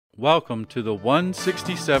Welcome to the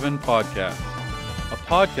 167 Podcast, a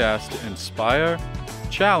podcast to inspire,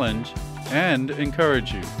 challenge, and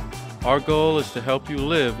encourage you. Our goal is to help you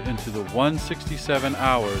live into the 167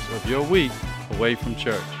 hours of your week away from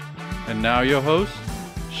church. And now your host,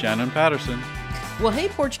 Shannon Patterson. Well, hey,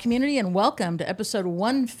 Porch community, and welcome to episode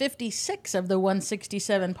 156 of the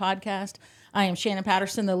 167 Podcast. I am Shannon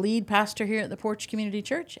Patterson, the lead pastor here at the Porch Community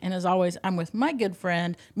Church. And as always, I'm with my good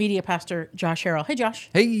friend, media pastor Josh Harrell. Hey, Josh.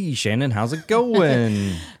 Hey, Shannon. How's it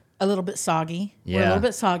going? A little bit soggy. Yeah. We're a little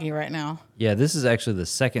bit soggy right now. Yeah, this is actually the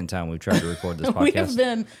second time we've tried to record this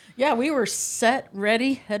podcast. We were set,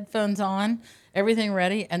 ready, headphones on, everything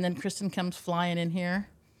ready. And then Kristen comes flying in here.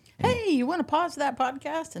 Hey, you want to pause that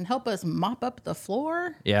podcast and help us mop up the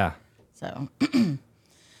floor? Yeah. So...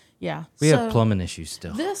 Yeah. We have plumbing issues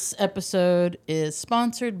still. This episode is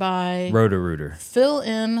sponsored by Roto-Rooter. Fill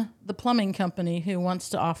in the plumbing company who wants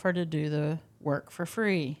to offer to do the work for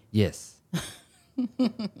free. Yes.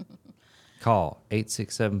 Call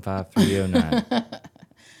 867-5309.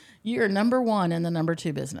 You're number one in the number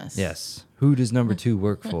two business. Yes. Who does number two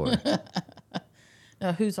work for?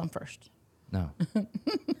 Who's on first? No.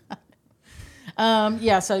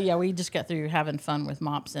 We just got through having fun with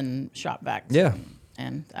mops and shop vacs. Yeah.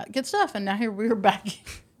 And good stuff. And now here we're back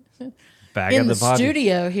Back in at the the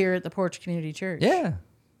studio here at the Porch Community Church. Yeah.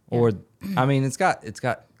 Or, I mean, it's got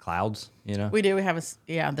clouds, you know? We do. We have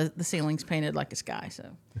the ceiling's painted like a sky. So,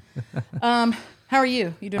 how are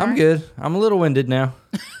you? You doing all I'm right? good. I'm a little winded now.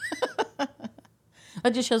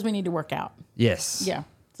 That just shows we need to work out. Yes. Yeah.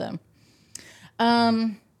 So,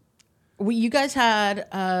 you guys had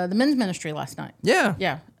the men's ministry last night. Yeah.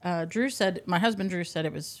 Yeah. My husband Drew said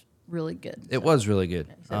it was really good. It was really good.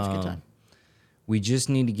 It was a good time. We just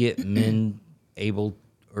need to get men we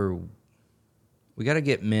got to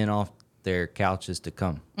get men off their couches to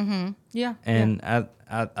come. Mm-hmm. Yeah. And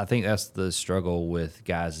I think that's the struggle with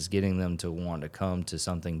guys, is getting them to want to come to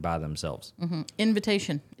something by themselves. Mm-hmm.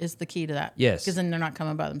 Invitation is the key to that. Yes. Because then they're not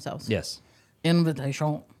coming by themselves. Yes.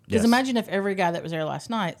 Invitation. Because imagine if every guy that was there last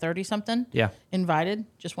night, 30-something, invited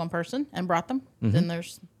just one person and brought them, then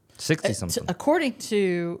there's... 60-something. According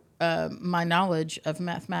to my knowledge of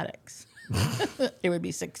mathematics, it would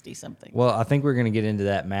be 60-something. Well, I think we're going to get into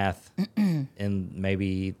that math in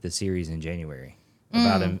maybe the series in January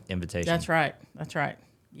about invitation. That's right.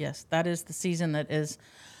 Yes, that is the season that is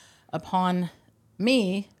upon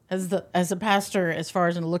me as a pastor as far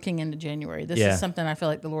as in looking into January. This is something I feel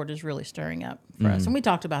like the Lord is really stirring up for us. And we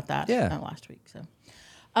talked about that last week. So.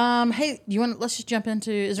 Hey, let's just jump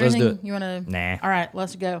into, is there anything you want to? Nah. All right,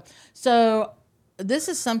 let's go. So this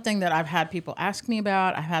is something that I've had people ask me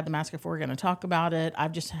about. I've had them ask if we're going to talk about it.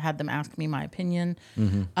 I've just had them ask me my opinion,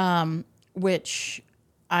 which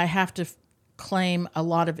I have to claim a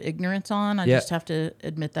lot of ignorance on. I just have to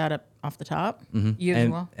admit that off the top. You as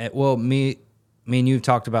well? Well, me and you've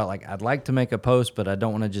talked about, like, I'd like to make a post, but I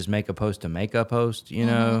don't want to just make a post to make a post, you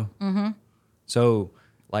know? Mm-hmm. So,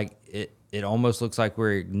 like, it almost looks like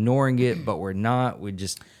we're ignoring it, but we're not. We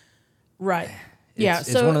just... Right.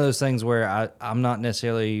 It's one of those things where I'm not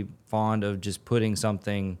necessarily fond of just putting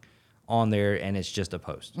something on there and it's just a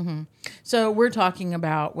post. Mm-hmm. So we're talking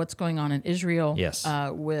about what's going on in Israel. Yes.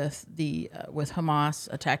 With Hamas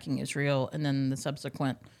attacking Israel and then the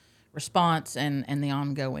subsequent response and the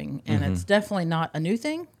ongoing. And it's definitely not a new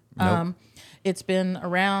thing. Nope. It's been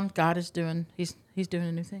around. God is doing... He's doing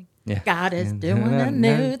a new thing. Yeah. God is doing a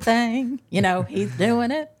new thing. You know, he's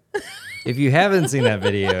doing it. If you haven't seen that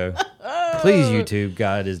video, please YouTube,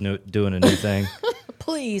 God is doing a new thing.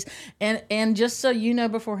 Please. And just so you know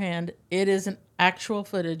beforehand, it is an actual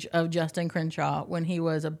footage of Justin Crenshaw when he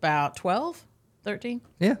was about 12, 13.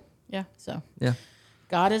 Yeah. Yeah, so. Yeah.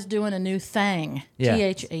 God is doing a new thing.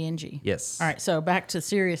 Yeah. Thang. Yes. All right, so back to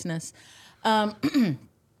seriousness.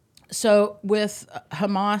 So with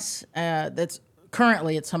Hamas,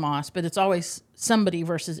 currently it's Hamas, but it's always somebody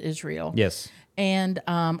versus Israel. Yes. And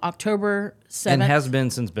October 7th. And has been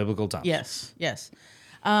since biblical times. Yes.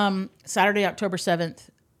 Saturday, October 7th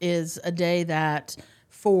is a day that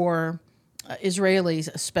for Israelis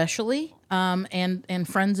especially, and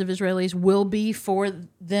friends of Israelis will be for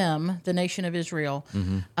them, the nation of Israel,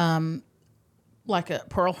 like a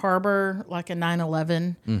Pearl Harbor, like a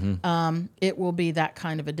 9/11. It will be that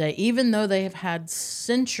kind of a day. Even though they have had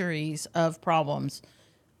centuries of problems,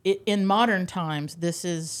 in modern times, this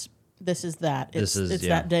is that. It's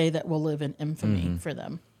that day that will live in infamy for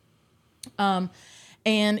them.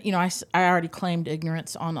 And, you know, I already claimed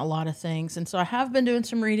ignorance on a lot of things. And so I have been doing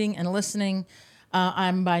some reading and listening.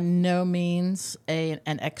 I'm by no means an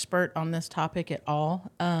expert on this topic at all.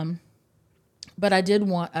 But I did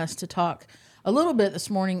want us to talk a little bit this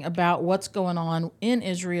morning about what's going on in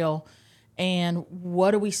Israel and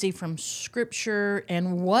what do we see from Scripture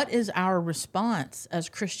and what is our response as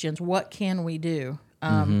Christians? What can we do?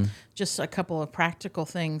 Just a couple of practical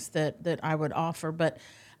things that I would offer. But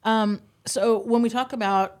so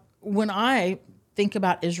when I think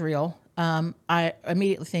about Israel, I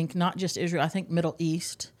immediately think not just Israel, I think Middle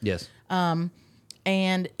East. Yes.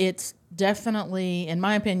 And it's definitely, in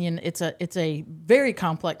my opinion, it's a very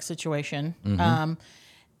complex situation.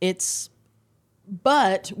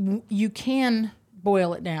 But you can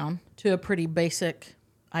boil it down to a pretty basic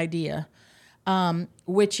idea,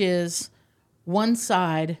 which is one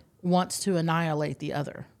side wants to annihilate the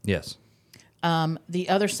other. Yes. The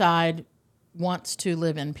other side wants to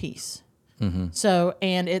live in peace. So,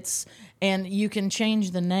 and you can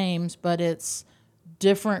change the names, but it's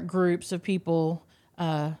different groups of people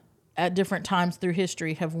at different times through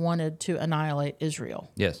history have wanted to annihilate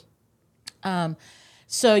Israel. Yes.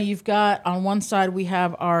 So you've got, on one side, we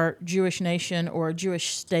have our Jewish nation or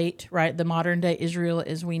Jewish state, right? The modern day Israel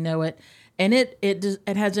as we know it. And it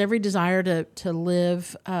has every desire to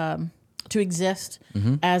live, to exist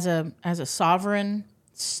as a sovereign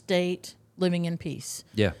state living in peace.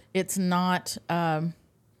 Yeah. It's not, to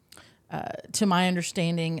my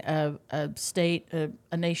understanding, a state,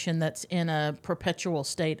 a nation that's in a perpetual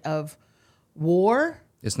state of war.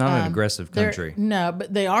 It's not an aggressive country. No,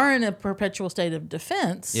 but they are in a perpetual state of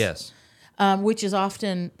defense. Yes. Which is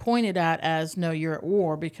often pointed at as, no, you're at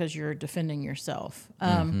war because you're defending yourself.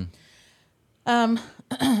 But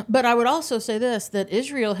I would also say this, that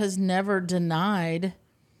Israel has never denied,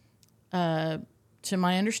 to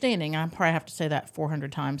my understanding, I probably have to say that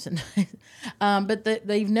 400 times, but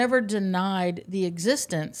they've never denied the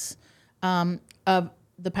existence of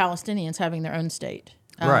the Palestinians having their own state.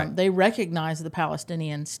 Right. They recognize the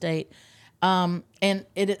Palestinian state. And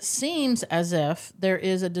it seems as if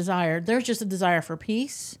there's just a desire for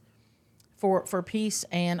peace, for peace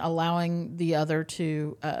and allowing the other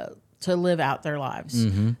to live out their lives.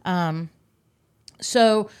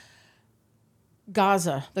 So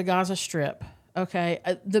Gaza, the Gaza Strip,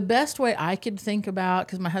 okay, the best way I could think about,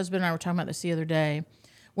 because my husband and I were talking about this the other day,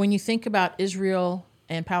 when you think about Israel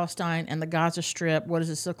and Palestine and the Gaza Strip, what does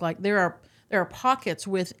this look like? There are pockets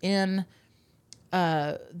within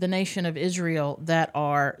the nation of Israel that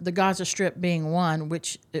are, the Gaza Strip being one,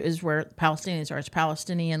 which is where Palestinians are. It's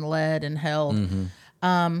Palestinian-led and held.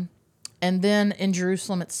 And then in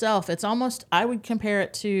Jerusalem itself, it's almost, I would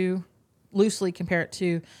loosely compare it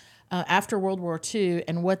to after World War II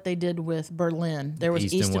and what they did with Berlin. There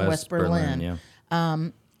was East and West Berlin.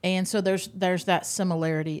 And so there's that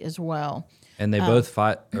similarity as well. And they both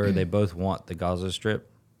fight, or they both want the Gaza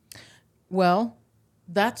Strip? Well,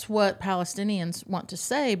 that's what Palestinians want to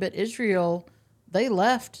say, but Israel, they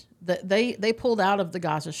left. They pulled out of the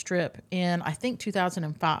Gaza Strip in, I think,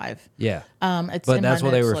 2005. Yeah. But that's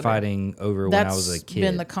what they were fighting over when I was a kid.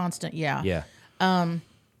 That's been the constant, yeah. Yeah.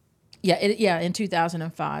 In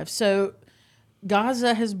 2005. So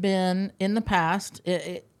Gaza has been, in the past,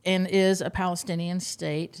 and is a Palestinian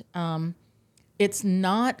state. It's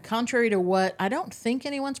not, contrary to what, I don't think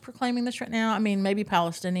anyone's proclaiming this right now. I mean, maybe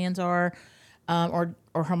Palestinians are, or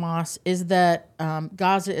Hamas, is that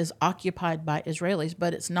Gaza is occupied by Israelis,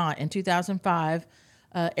 but it's not. In 2005,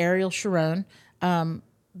 Ariel Sharon,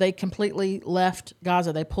 they completely left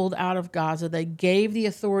Gaza. They pulled out of Gaza. They gave the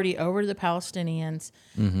authority over to the Palestinians.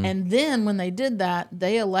 And then when they did that,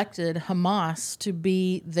 they elected Hamas to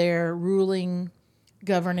be their ruling,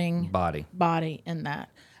 governing body in that.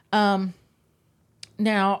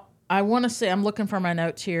 Now, I want to say, I'm looking for my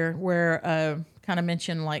notes here where kind of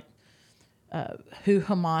mention like who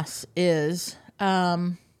Hamas is.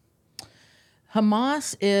 Hamas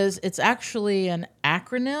is, it's actually an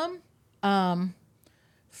acronym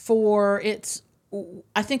for its,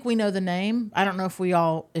 I think we know the name. I don't know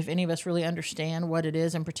if any of us really understand what it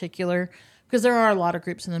is in particular, because there are a lot of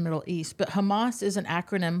groups in the Middle East, but Hamas is an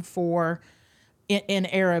acronym for, in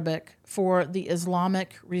Arabic, for the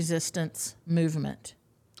Islamic Resistance Movement.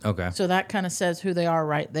 Okay. So that kind of says who they are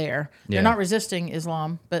right there. Yeah. They're not resisting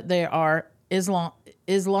Islam, but they are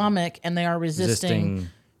Islamic, and they are resisting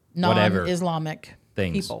non-Islamic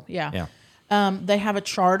people. Yeah. They have a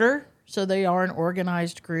charter, so they are an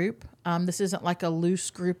organized group. This isn't like a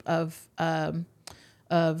loose group of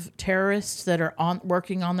terrorists that are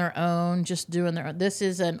working on their own, just doing their own. This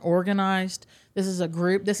is an organized. This is a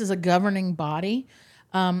group. This is a governing body.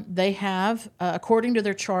 They have, according to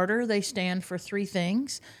their charter, they stand for three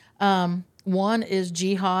things. One is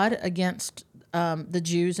jihad against the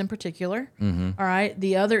Jews in particular. All right.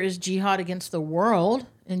 The other is jihad against the world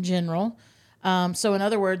in general. So in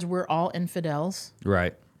other words, we're all infidels.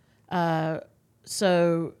 Right.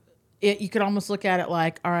 So you could almost look at it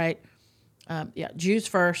like, all right, Jews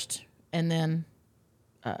first, and then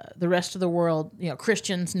the rest of the world,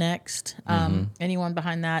 Christians next, anyone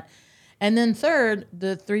behind that. And then third,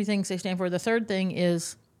 the three things they stand for, the third thing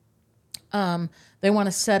is they want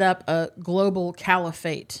to set up a global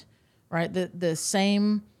caliphate, right? The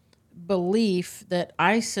same belief that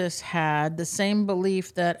ISIS had, the same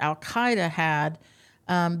belief that Al-Qaeda had,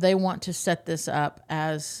 they want to set this up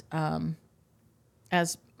as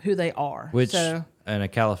who they are. And a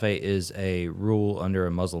caliphate is a rule under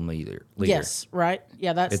a Muslim leader. Yes, right.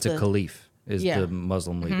 Yeah, it's a caliph is the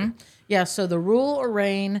Muslim leader. Yeah, so the rule or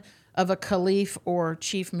reign of a caliph or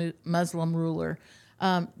chief Muslim ruler.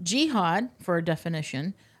 Jihad, for a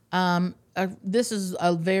definition, this is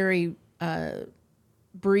a very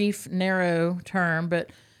brief, narrow term, but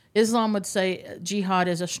Islam would say jihad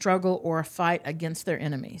is a struggle or a fight against their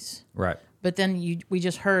enemies. Right. But then we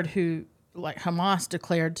just heard who, like Hamas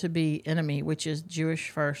declared to be enemy, which is Jewish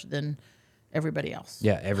first, then everybody else.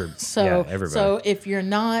 Yeah, everybody. So if you're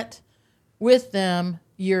not with them,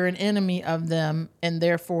 you're an enemy of them, and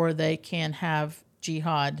therefore they can have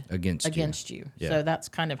jihad against you. Yeah. So that's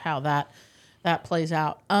kind of how that plays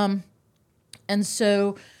out. And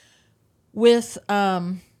so with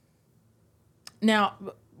now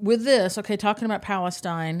with this, okay, talking about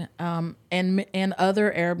Palestine and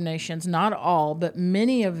other Arab nations, not all, but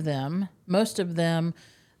many of them, most of them,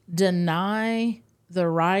 deny the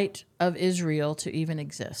right of Israel to even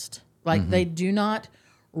exist. Like they do not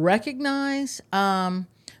recognize,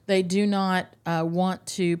 they do not want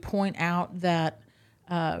to point out that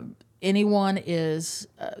anyone is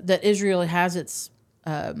that Israel has its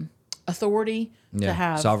authority to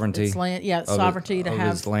have sovereignty, its land, sovereignty to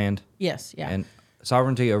have its land, yes, and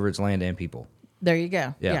sovereignty over its land and people. There you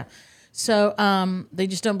go. Yeah. So they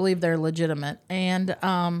just don't believe they're legitimate, and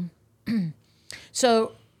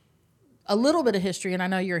so a little bit of history, and I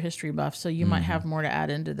know you're a history buff, so you might have more to add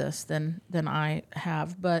into this than I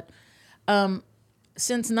have, but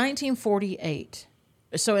since 1948.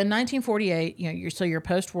 So in 1948, you're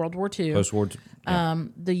post World War II. Post-war,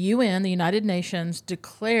 the UN, the United Nations,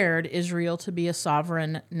 declared Israel to be a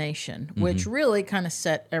sovereign nation, which really kind of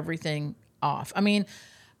set everything off. I mean,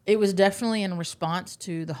 it was definitely in response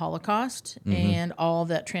to the Holocaust and all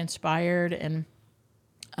that transpired. And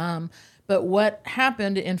but what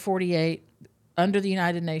happened in 48 under the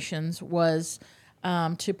United Nations was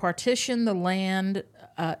to partition the land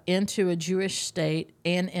into a Jewish state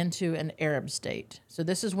and into an Arab state. So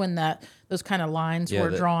this is when those kind of lines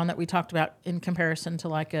were drawn that we talked about in comparison to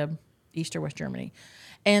like a East or West Germany,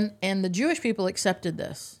 and the Jewish people accepted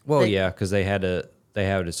this. Well, because they had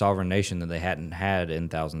a sovereign nation that they hadn't had in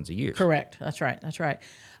thousands of years. Correct. That's right.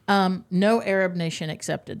 No Arab nation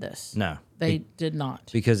accepted this. No, they did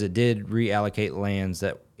not, because it did reallocate lands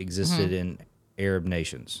that existed in Arab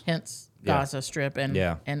nations. Hence Gaza Strip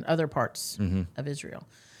and other parts of Israel.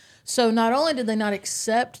 So not only did they not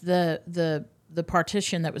accept the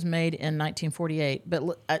partition that was made in 1948,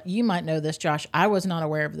 but you might know this, Josh. I was not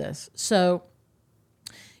aware of this. So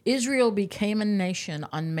Israel became a nation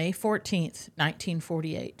on May 14th,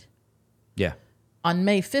 1948. Yeah. On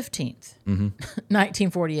May 15th,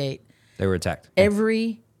 1948, they were attacked.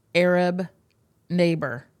 Every Arab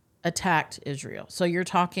neighbor attacked Israel. So you're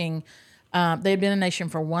talking... they had been a nation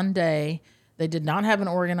for one day. They did not have an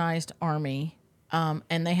organized army,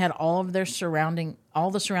 and they had all the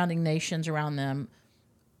surrounding nations around them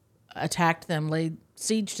attacked them, laid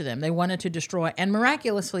siege to them. They wanted to destroy, and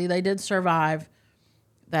miraculously, they did survive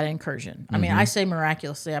that incursion. I mean, I say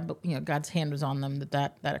miraculously. God's hand was on them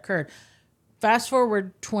that occurred. Fast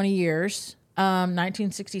forward 20 years,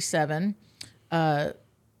 1967.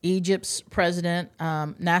 Egypt's president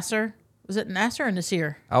Nasser. Was it Nasser or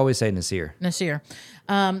Nasir? I always say Nasir. Nasir.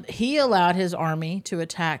 He allowed his army to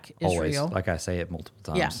attack Israel. Always, like I say it multiple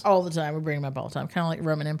times. Yeah, all the time. We bring him up all the time. Kind of like the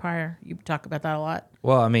Roman Empire. You talk about that a lot.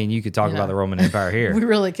 Well, I mean, you could talk about the Roman Empire here. We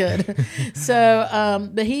really could. So,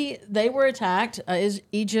 but they were attacked.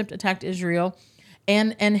 Egypt attacked Israel,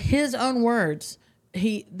 and his own words,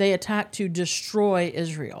 they attacked to destroy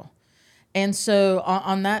Israel. And so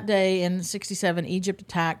on that day in 1967, Egypt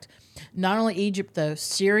attacked. Not only Egypt, though,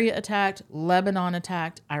 Syria attacked, Lebanon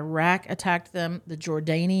attacked, Iraq attacked them, the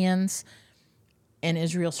Jordanians, and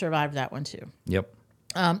Israel survived that one too. Yep.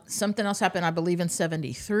 Something else happened, I believe, in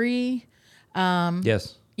 1973.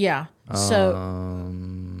 Yes. Yeah. So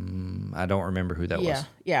I don't remember who that was.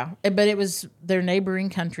 Yeah. But it was their neighboring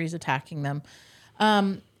countries attacking them.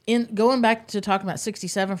 In going back to talking about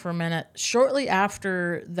 1967 for a minute, shortly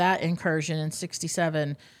after that incursion in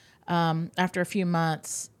 1967, after a few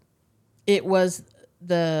months, it was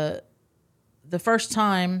the first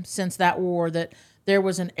time since that war that there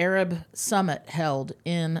was an Arab summit held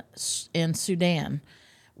in Sudan,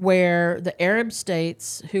 where the Arab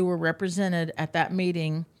states who were represented at that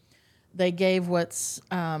meeting, they gave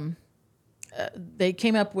they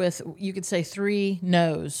came up with, you could say, 3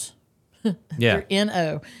 no's. Yeah.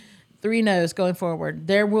 N-O. 3 no's going forward.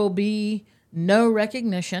 There will be no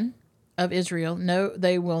recognition of Israel. No,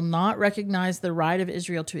 they will not recognize the right of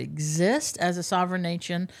Israel to exist as a sovereign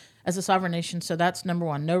nation. So that's number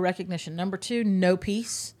 1, no recognition. Number 2, no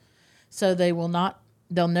peace. So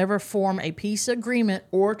they'll never form a peace agreement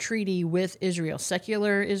or treaty with Israel,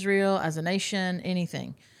 secular Israel as a nation,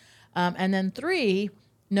 anything. And then 3,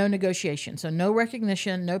 no negotiation. So no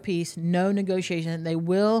recognition, no peace, no negotiation. They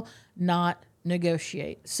will not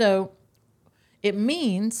negotiate. So it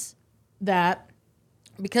means that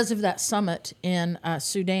because of that summit in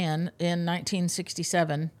Sudan in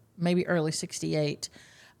 1967, maybe early 68,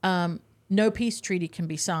 no peace treaty can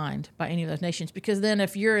be signed by any of those nations. Because then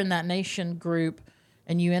if you're in that nation group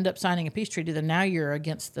and you end up signing a peace treaty, then now you're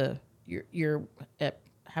against you're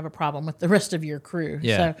have a problem with the rest of your crew.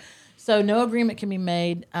 Yeah. So no agreement can be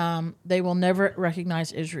made. They will never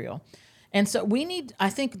recognize Israel. And so I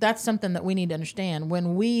think that's something that we need to understand.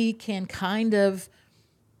 When we can kind of,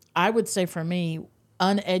 I would say for me,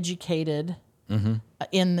 uneducated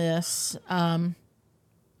in this,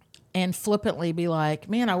 and flippantly be like,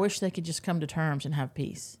 man, I wish they could just come to terms and have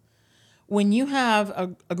peace. When you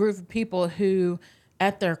have a group of people who,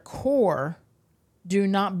 at their core, do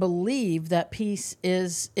not believe that peace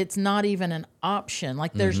it's not even an option.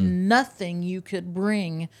 Like there's nothing you could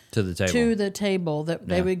bring to the table that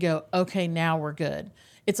they would go, okay, now we're good.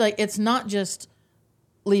 It's like, it's not just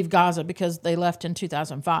leave Gaza because they left in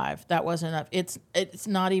 2005. That wasn't enough. It's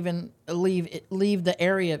not even leave the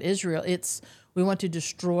area of Israel. It's we want to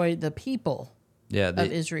destroy the people of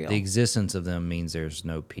Israel. The existence of them means there's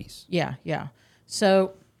no peace. Yeah.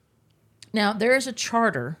 So now there is a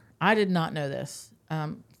charter. I did not know this.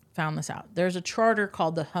 Found this out. There's a charter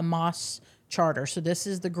called the Hamas Charter. So this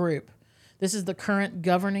is the group. This is the current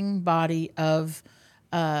governing body of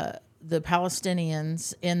the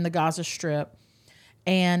Palestinians in the Gaza Strip.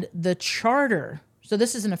 And the charter, so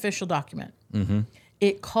this is an official document.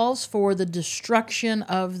 It calls for the destruction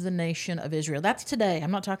of the nation of Israel. That's today. I'm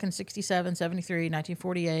not talking 67, 73,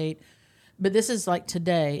 1948. But this is like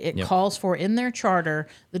today. It calls for, in their charter,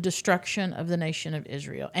 the destruction of the nation of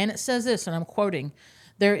Israel. And it says this, and I'm quoting,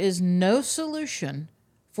 there is no solution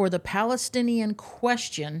for the Palestinian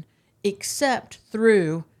question except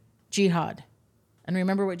through jihad. And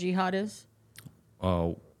remember what jihad is?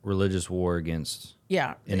 Religious war against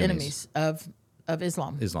enemies of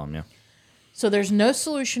Islam. Islam, yeah. So there's no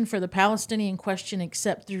solution for the Palestinian question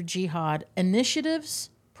except through jihad. Initiatives,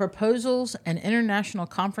 proposals, and international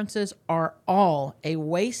conferences are all a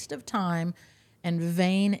waste of time and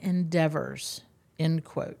vain endeavors, end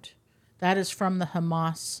quote. That is from the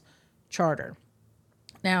Hamas Charter.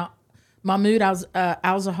 Now, Mahmoud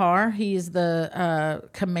al-Zahar, he is the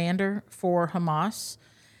commander for Hamas.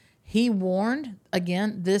 He warned,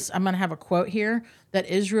 again, I'm going to have a quote here, that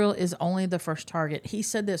Israel is only the first target. He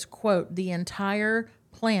said this, quote, the entire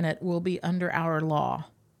planet will be under our law.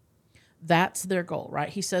 That's their goal, right?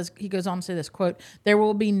 He goes on to say this, quote, there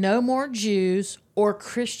will be no more Jews or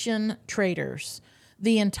Christian traitors.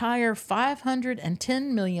 The entire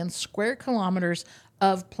 510 million square kilometers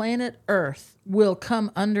of planet Earth will come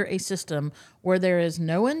under a system where there is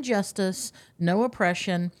no injustice, no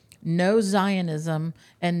oppression, no Zionism,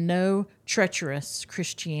 and no treacherous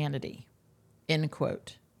Christianity, end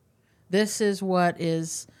quote. This is what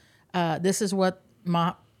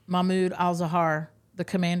Mahmoud al-Zahar, the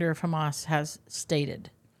commander of Hamas, has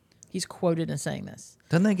stated. He's quoted as saying this.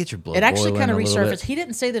 Doesn't that get your blood boiling? It actually kind of resurfaced. Bit? He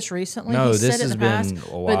didn't say this recently. No, he this said it has in the past, been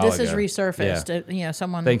a while but this ago. has resurfaced. Yeah.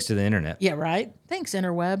 Someone thanks to the internet. Yeah, right. Thanks,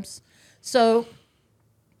 interwebs. So,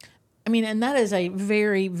 I mean, and that is a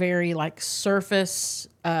very, very surface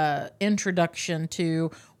introduction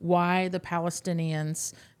to why the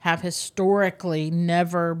Palestinians have historically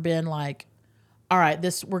never been like, all right,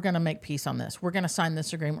 we're going to make peace on this. We're going to sign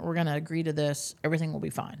this agreement. We're going to agree to this. Everything will be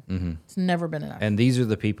fine. Mm-hmm. It's never been enough. And these are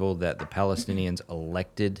the people that the Palestinians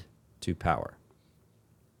elected to power.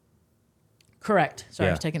 Correct. Sorry,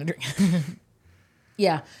 I was taking a drink.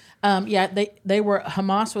 Yeah.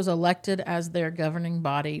 Hamas was elected as their governing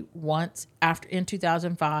body once in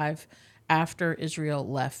 2005 after Israel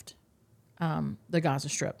left the Gaza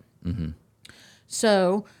Strip. Mm-hmm.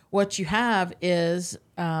 So what you have is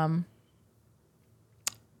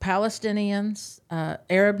Palestinians,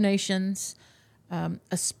 Arab nations,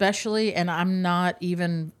 especially, and I'm not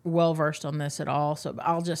even well versed on this at all, so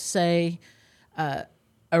I'll just say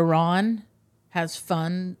Iran has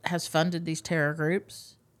funded these terror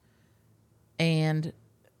groups. And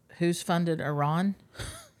who's funded Iran?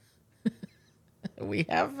 We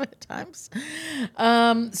have at times.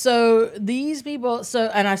 So these people,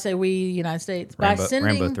 and I say we, United States, Rambo, by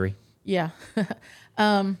sending Rambo 3. Yeah.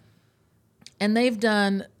 And they've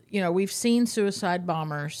done, we've seen suicide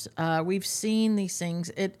bombers. We've seen these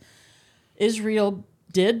things. Israel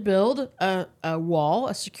did build a wall,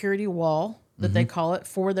 a security wall that they call it,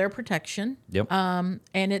 for their protection. Yep. And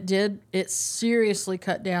it seriously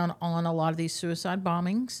cut down on a lot of these suicide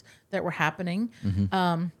bombings that were happening.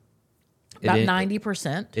 About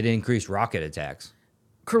 90%. It increased rocket attacks.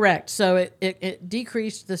 Correct. So it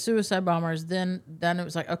decreased the suicide bombers. Then it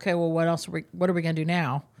was like, okay, well, what else? What are we going to do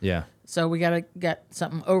now? Yeah. So we got to get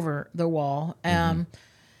something over the wall.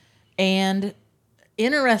 And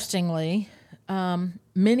interestingly,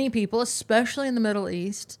 many people, especially in the Middle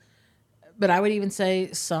East, but I would even say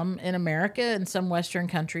some in America and some Western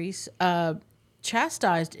countries,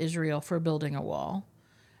 chastised Israel for building a wall,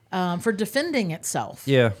 for defending itself.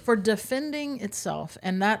 Yeah. For defending itself.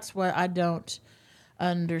 And that's what I don't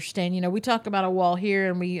understand. We talk about a wall here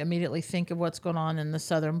and we immediately think of what's going on in the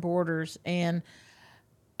southern borders. And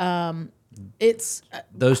it's...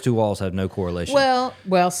 Those two walls have no correlation.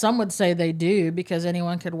 Well, some would say they do because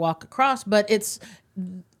anyone could walk across, but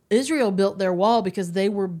Israel built their wall because they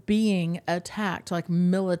were being attacked, like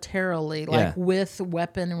militarily, like with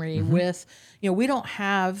weaponry, with, we don't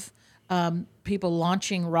have people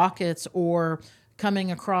launching rockets or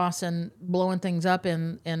coming across and blowing things up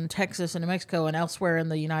in Texas and New Mexico and elsewhere in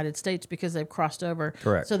the United States because they've crossed over.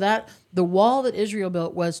 Correct. So that the wall that Israel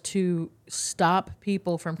built was to stop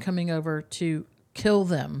people from coming over to kill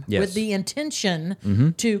them with the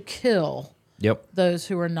intention to kill those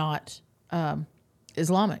who are not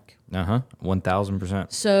Islamic.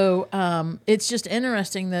 1,000%. So it's just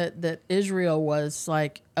interesting that Israel was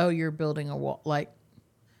like, oh, you're building a wall. Like,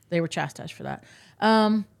 they were chastised for that.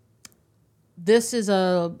 This is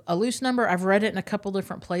a loose number. I've read it in a couple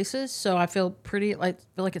different places, so I feel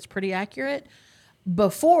like it's pretty accurate.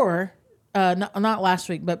 Before, not last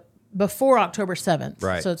week, but before October 7th.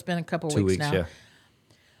 Right. So it's been a couple 2 weeks now. Yeah.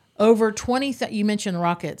 Over 20, you mentioned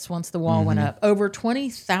rockets once the wall went up. Over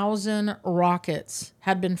 20,000 rockets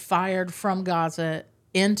had been fired from Gaza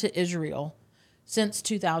into Israel since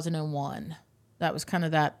 2001. That was kind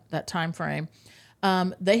of that time frame.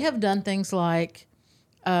 They have done things like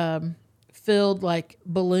filled like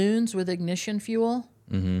balloons with ignition fuel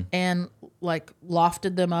and like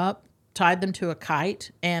lofted them up, tied them to a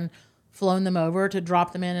kite, and flown them over to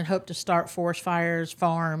drop them in and hope to start forest fires,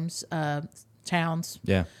 farms, towns.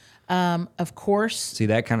 Yeah. Of course. See,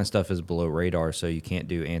 that kind of stuff is below radar, so you can't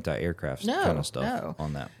do anti-aircraft kind of stuff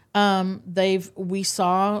on that. We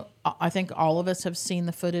saw, I think all of us have seen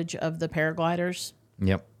the footage of the paragliders.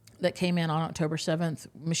 Yep. That came in on October 7th.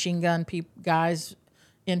 Machine gun guys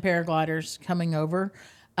in paragliders coming over.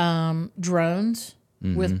 Drones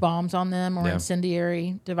with bombs on them or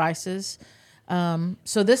incendiary devices.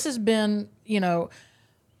 So this has been,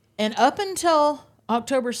 and up until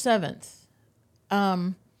October 7th,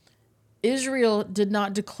 Israel did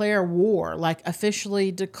not declare war, like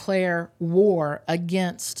officially declare war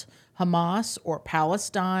against Hamas or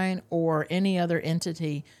Palestine or any other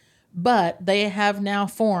entity. But they have now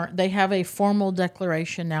they have a formal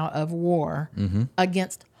declaration now of war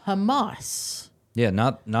against Hamas. Yeah,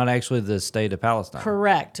 not actually the state of Palestine.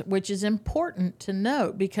 Correct, which is important to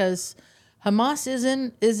note because Hamas is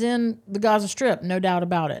in the Gaza Strip, no doubt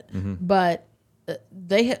about it. But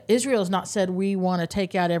Israel has not said we want to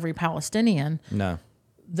take out every Palestinian. No.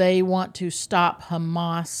 They want to stop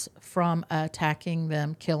Hamas from attacking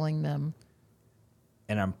them, killing them.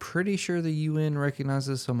 And I'm pretty sure the UN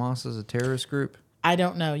recognizes Hamas as a terrorist group. I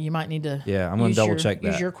don't know. You might need to. Yeah, I'm going to double check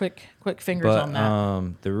that. Use your quick fingers on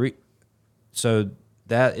that. So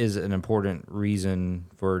that is an important reason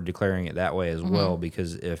for declaring it that way as well,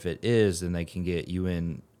 because if it is, then they can get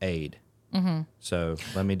UN aid. So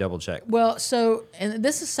let me double check. Well, and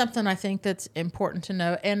this is something I think that's important to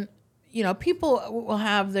know. And, people will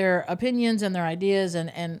have their opinions and their ideas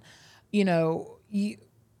and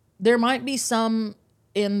there might be some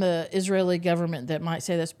in the Israeli government that might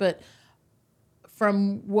say this, but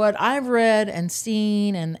from what I've read and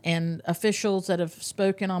seen and officials that have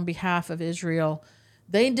spoken on behalf of Israel,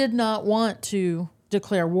 they did not want to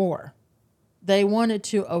declare war. They wanted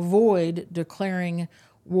to avoid declaring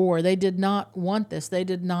war. They did not want this. They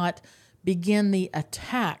did not begin the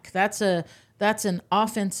attack. That's an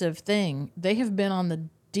offensive thing. They have been on the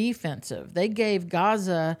defensive. They gave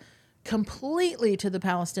Gaza completely to the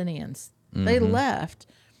Palestinians. They left.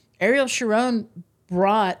 Ariel Sharon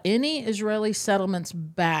brought any Israeli settlements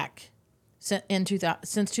back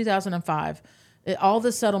since 2005. All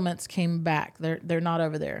the settlements came back. They're not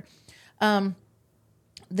over there.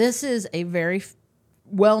 This is a very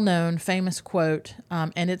well-known, famous quote,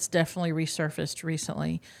 and it's definitely resurfaced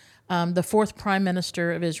recently. The fourth prime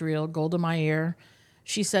minister of Israel, Golda Meir,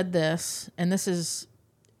 she said this, and this is,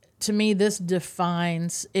 to me, this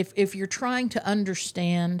defines, if you're trying to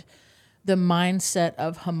understand the mindset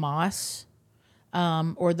of Hamas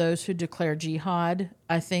or those who declare jihad,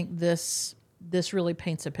 I think this really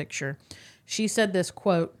paints a picture. She said this,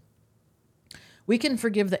 quote, "We can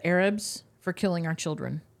forgive the Arabs for killing our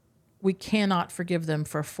children. We cannot forgive them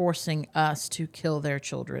for forcing us to kill their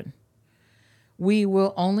children. We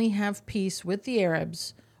will only have peace with the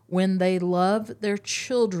Arabs when they love their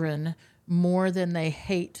children more than they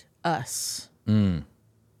hate us." End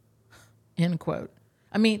quote.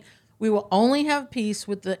 I mean, we will only have peace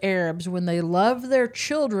with the Arabs when they love their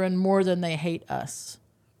children more than they hate us.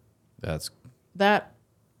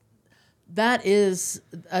 That is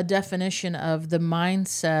a definition of the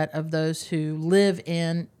mindset of those who live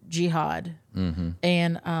in jihad.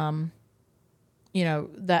 And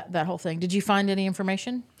that whole thing. Did you find any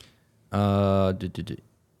information?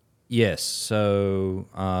 Yes. So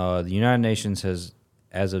the United Nations has,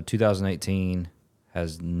 as of 2018,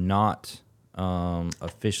 has not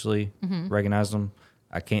officially recognized them.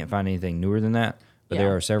 I can't find anything newer than that, but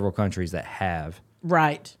there are several countries that have.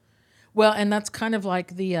 Right. Well, and that's kind of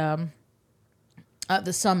like the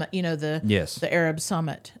summit, the Arab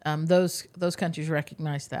summit. Those countries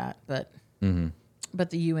recognize that, but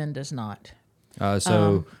the UN does not.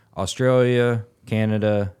 So Australia,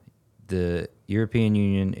 Canada, the European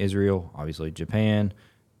Union, Israel, obviously Japan,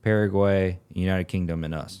 Paraguay, United Kingdom,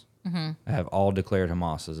 and us have all declared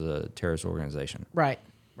Hamas as a terrorist organization. Right.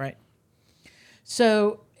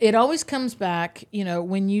 So it always comes back,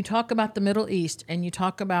 when you talk about the Middle East and you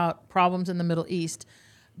talk about problems in the Middle East,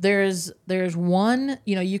 there's one,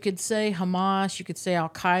 you could say Hamas, you could say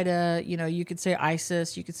Al-Qaeda, you could say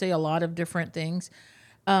ISIS, you could say a lot of different things.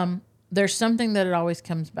 There's something that it always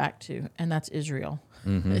comes back to, and that's Israel.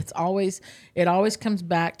 It always comes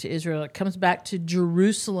back to Israel. It comes back to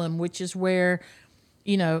Jerusalem, which is where,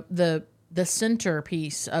 the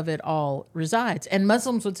centerpiece of it all resides. And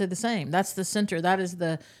Muslims would say the same. That's the center. That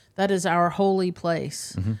is our holy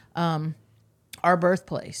place, our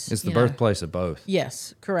birthplace. It's the birthplace of both.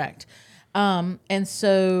 Yes, correct. And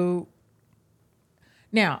so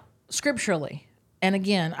now, scripturally, and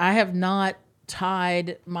again, I have not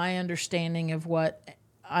tied my understanding of what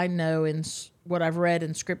I know in what I've read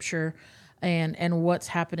in Scripture and what's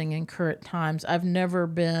happening in current times. I've never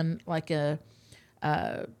been like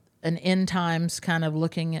an end times kind of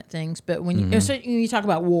looking at things. But when you talk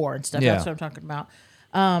about war and stuff, that's what I'm talking about.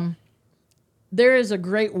 There is a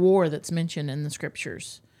great war that's mentioned in the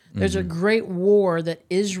Scriptures. There's a great war that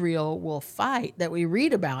Israel will fight that we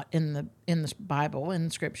read about in the Bible, in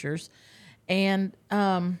the Scriptures, and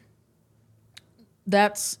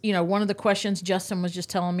that's one of the questions. Justin was just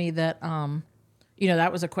telling me that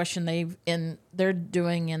that was a question they're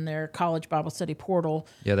doing in their college Bible study portal.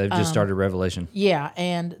 Yeah, they've just started Revelation. Yeah,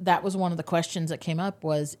 and that was one of the questions that came up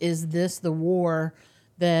was, is this the war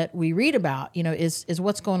that we read about? Is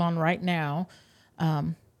what's going on right now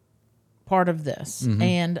part of this?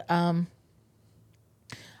 And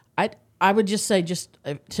I would just say,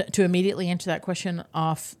 to immediately answer that question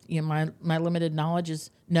off, my limited knowledge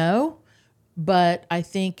is no. But I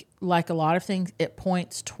think, like a lot of things, it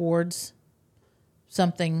points towards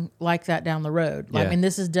something like that down the road. Yeah. I mean,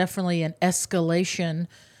 this is definitely an escalation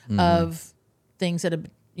of things that have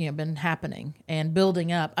been happening and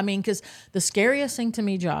building up. I mean, because the scariest thing to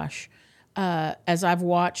me, Josh, as I've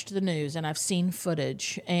watched the news and I've seen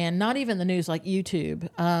footage, and not even the news, like YouTube,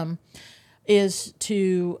 is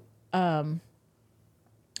to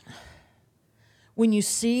when you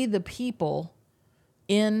see the people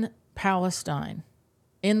in Palestine,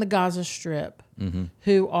 in the Gaza Strip,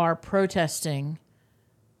 who are protesting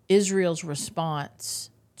Israel's response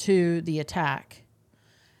to the attack.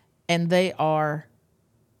 And they are,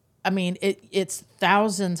 it's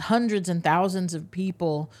thousands, hundreds and thousands of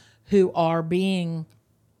people who are being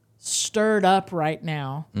stirred up right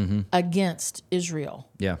now against Israel.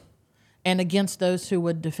 Yeah. And against those who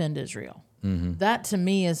would defend Israel. That to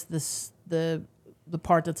me is the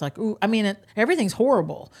part that's like, ooh, everything's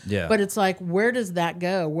horrible. Yeah. But it's like, where does that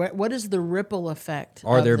go? What is the ripple effect?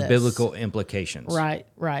 Are there this? biblical implications?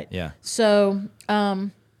 Right. Yeah. So,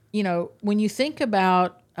 when you think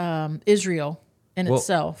about Israel in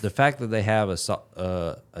itself. The fact that they have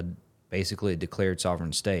basically a declared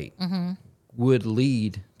sovereign state would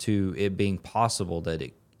lead to it being possible that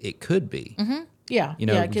it could be. Yeah, You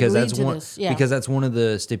know, yeah, because that's one this. Yeah. because that's one of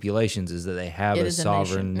the stipulations is that they have It a is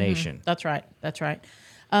sovereign nation. That's right. That's right.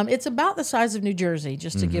 It's about the size of New Jersey,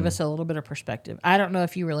 just to give us a little bit of perspective. I don't know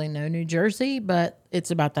if you really know New Jersey, but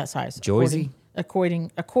it's about that size. Jersey? According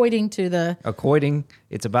to the...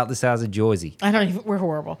 It's about the size of Jersey. I don't even... We're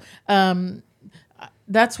horrible.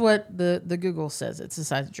 That's what the Google says. It's the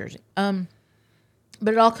size of Jersey. But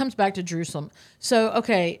it all comes back to Jerusalem. So,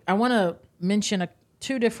 okay, I want to mention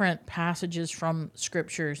two different passages from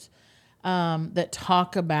scriptures that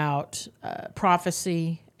talk about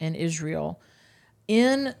prophecy in Israel.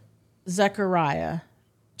 In Zechariah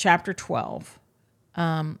chapter 12,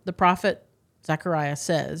 the prophet Zechariah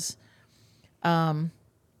says,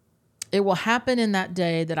 it will happen in that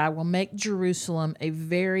day that I will make Jerusalem a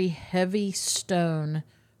very heavy stone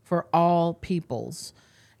for all peoples,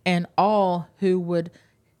 and all who would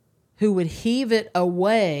heave it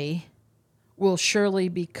away will surely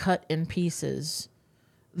be cut in pieces,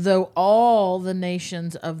 though all the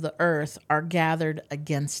nations of the earth are gathered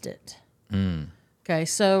against it. Okay,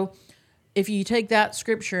 so if you take that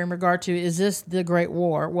scripture in regard to, is this the Great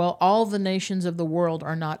War? Well, all the nations of the world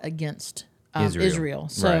are not against Israel.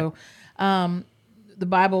 So the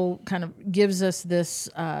Bible kind of gives us this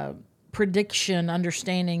prediction,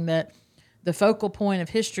 understanding that the focal point of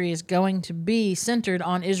history is going to be centered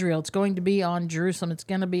on Israel. It's going to be on Jerusalem. It's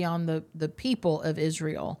going to be on the people of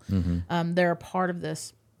Israel. They're a part of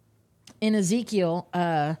this. In Ezekiel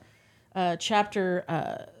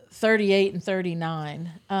chapter 38 and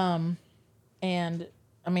 39, and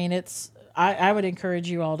I mean, I would encourage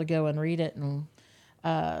you all to go and read it and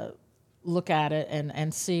look at it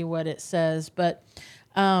and see what it says. But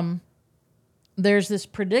there's this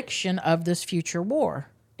prediction of this future war.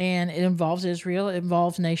 And it involves Israel. It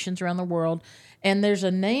involves nations around the world, and there's a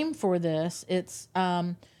name for this. It's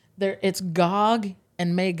It's Gog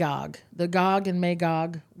and Magog, the Gog and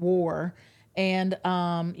Magog war, and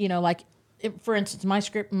for instance,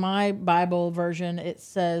 my Bible version, it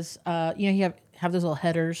says you have those little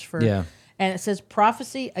headers for, and it says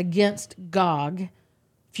prophecy against Gog,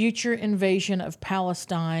 future invasion of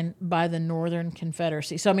Palestine by the Northern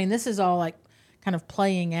Confederacy. So I mean, this is all like kind of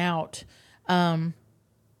playing out.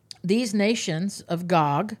 These nations of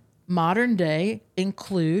Gog, modern day,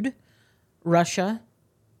 include Russia,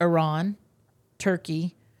 Iran,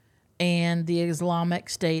 Turkey, and the Islamic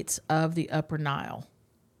states of the Upper Nile.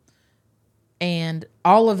 And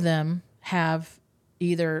all of them have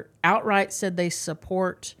either outright said they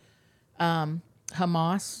support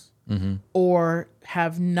Hamas or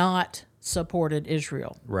have not supported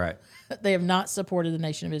Israel. Right. They have not supported the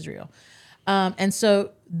nation of Israel. And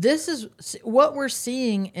so this is what we're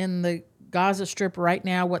seeing in the Gaza Strip right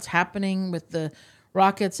now, what's happening with the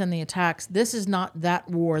rockets and the attacks. This is not that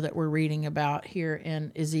war that we're reading about here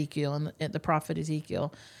in Ezekiel and the prophet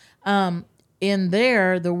Ezekiel. In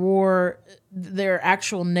the war, their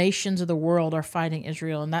actual nations of the world are fighting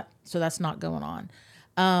Israel, and that's not going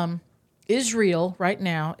on. Israel right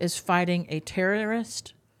now is fighting a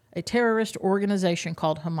terrorist organization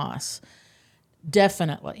called Hamas.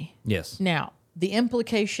 Definitely. Yes. Now, the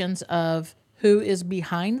implications of who is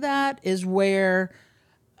behind that is where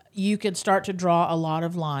you could start to draw a lot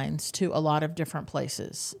of lines to a lot of different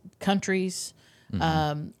places, countries,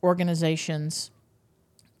 organizations,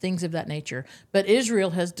 things of that nature. But Israel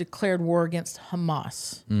has declared war against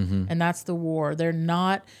Hamas, and that's the war. They're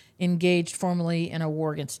not engaged formally in a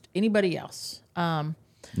war against anybody else.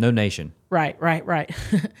 No nation. Right.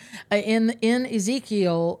 In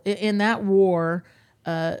Ezekiel, in that war,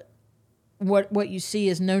 what you see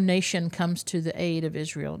is no nation comes to the aid of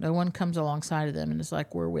Israel. No one comes alongside of them and is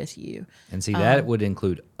like, we're with you. And see, that would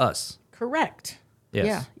include us. Correct.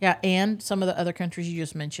 Yes. Yeah, and some of the other countries you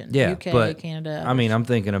just mentioned. Yeah, UK, but, Canada. Others. I mean, I'm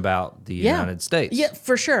thinking about the United States. Yeah,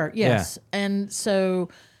 for sure, yes. Yeah. And so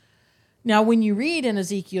now when you read in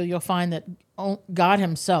Ezekiel, you'll find that God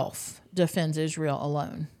himself defends Israel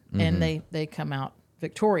alone, and they come out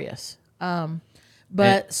victorious.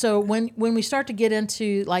 So when we start to get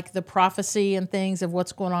into like the prophecy and things of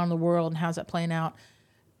what's going on in the world and how's that playing out,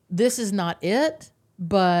 this is not it,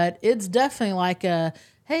 but it's definitely like a,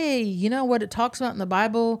 hey, you know what it talks about in the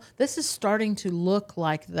Bible? This is starting to look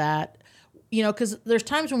like that, because there's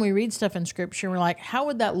times when we read stuff in Scripture and we're like, how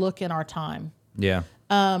would that look in our time? Yeah.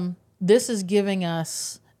 This is giving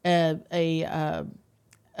us an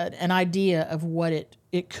idea of what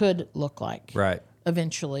it could look like, right,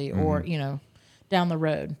 eventually, or down the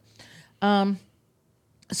road.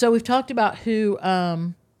 So we've talked about who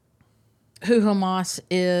who Hamas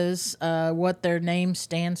is, what their name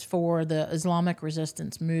stands for, the Islamic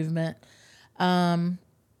Resistance Movement.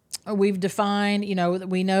 We've defined,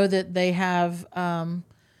 we know that they have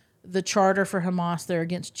the charter for Hamas. They're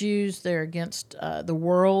against Jews. They're against the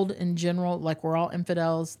world in general. Like, we're all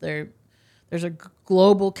infidels. There's a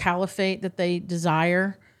global caliphate that they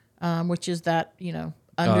desire, which is that,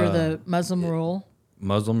 under the Muslim rule.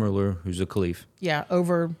 Muslim ruler who's a caliph. Yeah,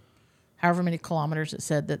 over however many kilometers it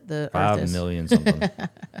said that the 5 Earth is. million something.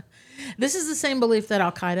 This is the same belief that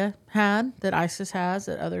Al-Qaeda had, that ISIS has,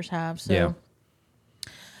 that others have. So,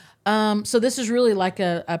 so this is really like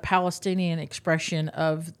a Palestinian expression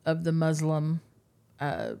of the Muslim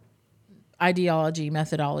ideology,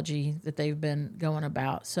 methodology that they've been going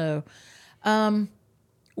about. So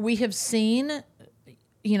we have seen,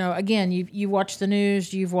 again, you've watched the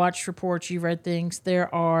news, you've watched reports, you've read things.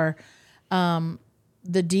 There are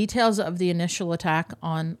the details of the initial attack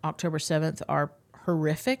on October 7th are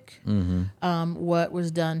horrific. What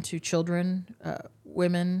was done to children,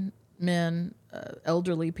 women, men,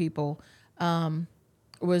 elderly people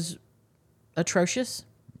was atrocious.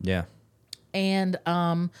 Yeah. And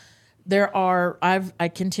I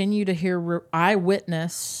continue to hear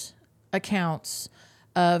eyewitness accounts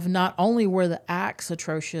of not only were the acts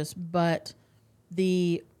atrocious, but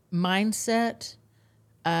the mindset,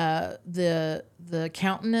 the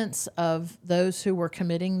countenance of those who were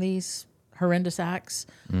committing these horrendous acts.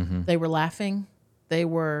 They were laughing, they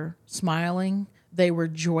were smiling, they were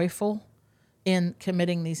joyful in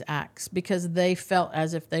committing these acts because they felt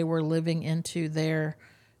as if they were living into their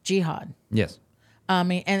jihad. Yes. I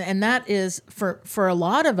mean, and that is for a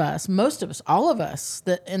lot of us, most of us, all of us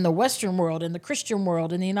that in the Western world, in the Christian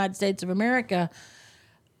world, in the United States of America,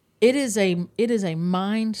 it is a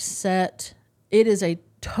mindset. It is a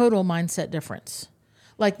total mindset difference.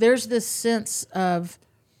 Like, there's this sense of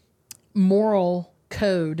moral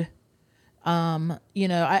code.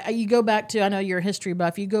 You go back to, I know you're a history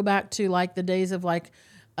buff. You go back to like the days of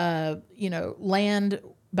land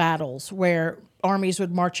battles where armies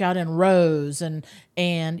would march out in rows and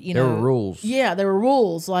there were rules. Yeah, there were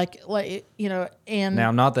rules and now,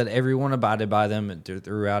 not that everyone abided by them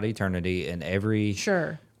throughout eternity, and every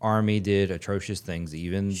army did atrocious things,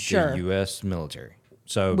 even the U.S. military.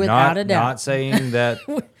 So without a doubt. Not saying that.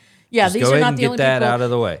 Yeah, just these go are ahead not and the get only that people. out of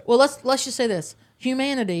the way. Well, let's just say this: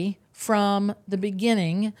 humanity from the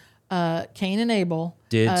beginning, Cain and Abel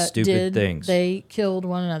did stupid things. They killed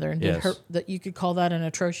one another and did Yes. that. You could call that an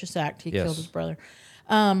atrocious act. He killed his brother.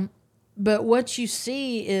 But what you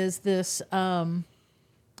see is this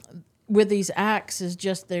with these acts is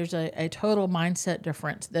just there's a total mindset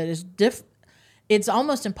difference that is it's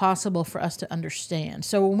almost impossible for us to understand.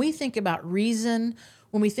 So when we think about reason,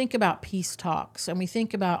 when we think about peace talks, and we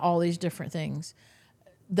think about all these different things,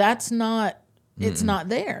 that's not, it's not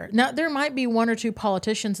there. Now, there might be one or two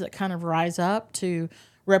politicians that kind of rise up to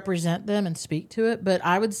represent them and speak to it, but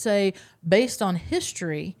I would say based on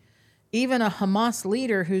history, even a Hamas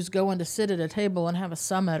leader who's going to sit at a table and have a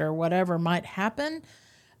summit or whatever might happen,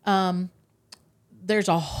 there's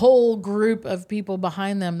a whole group of people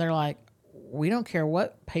behind them. They're like, we don't care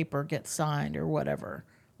what paper gets signed or whatever.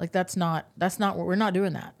 Like, that's not what we're not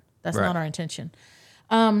doing that. That's not our intention.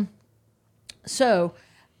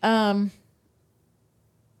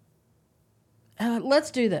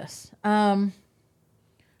 Let's do this.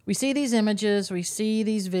 We see these images, we see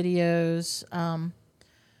these videos.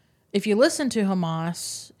 If you listen to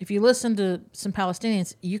Hamas, if you listen to some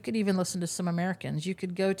Palestinians, you could even listen to some Americans. You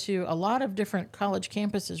could go to a lot of different college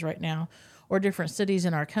campuses right now or different cities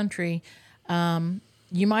in our country.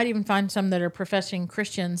 You might even find some that are professing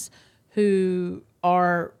Christians who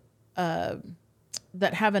are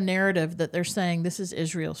that have a narrative that they're saying this is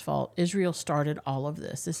Israel's fault. Israel started all of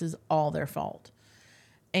this. This is all their fault.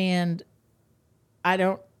 And I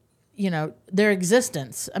don't, their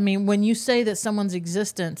existence. I mean, when you say that someone's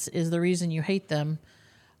existence is the reason you hate them,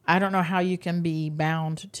 I don't know how you can be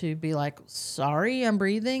bound to be like, sorry, I'm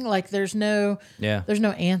breathing. Like, there's no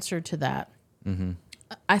answer to that. Mm-hmm.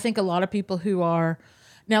 I think a lot of people who are,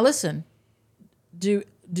 now listen, do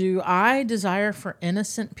I desire for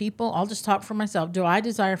innocent people? I'll just talk for myself. Do I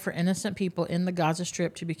desire for innocent people in the Gaza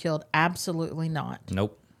Strip to be killed? Absolutely not.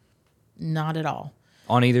 Nope. Not at all.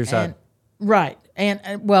 On either side. Right.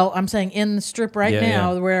 And well, I'm saying in the Strip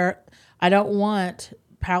now where I don't want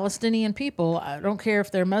Palestinian people, I don't care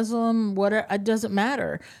if they're Muslim, whatever, it doesn't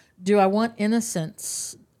matter. Do I want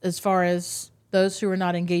innocence as far as those who are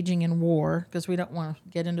not engaging in war? Because we don't want to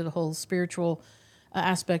get into the whole spiritual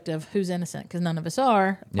aspect of who's innocent, because none of us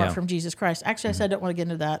are, apart from Jesus Christ. Actually, I said I don't want to get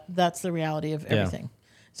into that. That's the reality of everything.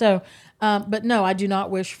 So, but no, I do not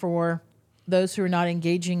wish for those who are not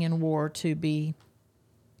engaging in war to be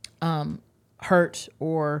hurt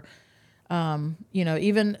or,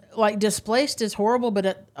 even like displaced is horrible,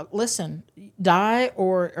 but listen, die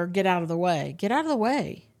or get out of the way. Get out of the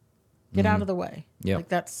way. Get out of the way. Yep. Like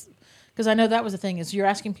that's, because I know that was the thing is you're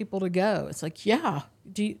asking people to go. It's like, yeah.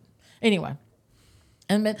 Anyway.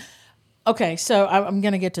 And then, okay, so I'm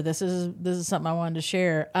going to get to this. This is something I wanted to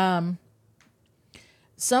share.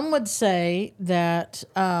 Some would say that,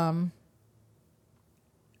 I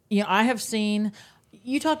have seen,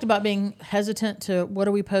 you talked about being hesitant to what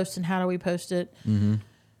do we post and how do we post it. Mm-hmm.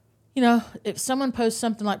 If someone posts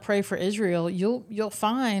something like pray for Israel, you'll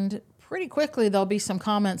find pretty quickly there'll be some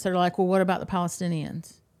comments that are like, well, what about the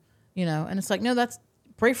Palestinians? And it's like, no, that's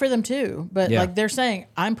pray for them too. But like they're saying,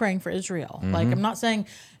 I'm praying for Israel. Mm-hmm. Like I'm not saying,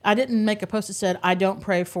 I didn't make a post that said, I don't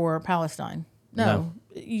pray for Palestine. No.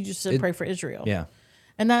 You just said pray for Israel. Yeah.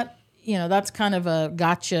 And that, that's kind of a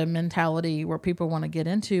gotcha mentality where people want to get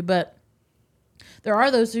into. But there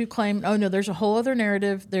are those who claim, oh no, there's a whole other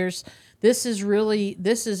narrative. This is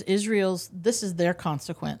Israel's, this is their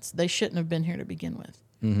consequence. They shouldn't have been here to begin with.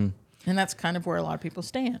 Mm-hmm. And that's kind of where a lot of people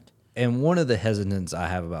stand. And one of the hesitance I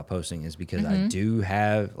have about posting is because I do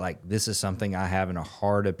have, this is something I have a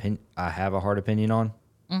hard opinion on.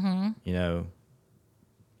 Mm-hmm.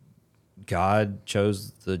 God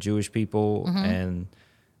chose the Jewish people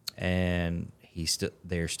and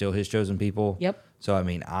they're still his chosen people. Yep. So,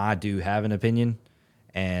 I do have an opinion,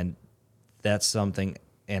 and that's something,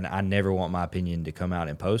 and I never want my opinion to come out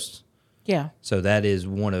in posts. Yeah. So that is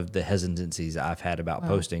one of the hesitancies I've had about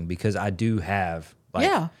posting, because I do have,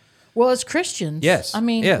 well, as Christians, yes,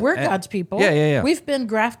 we're God's people. Yeah. We've been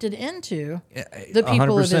grafted into the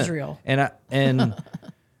people 100%. Of Israel,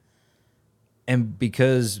 and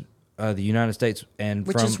because the United States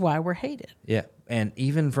which is why we're hated. Yeah, and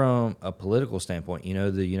even from a political standpoint,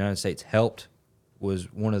 the United States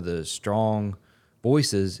was one of the strong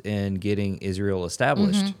voices in getting Israel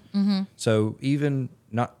established. Mm-hmm, mm-hmm. So even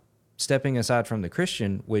not stepping aside from the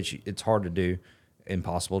Christian, which it's hard to do,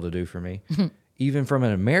 impossible to do for me. Even from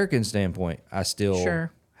an American standpoint, I still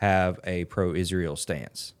have a pro-Israel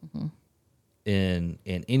stance in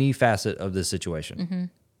any facet of the situation. Mm-hmm.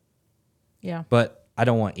 Yeah. But I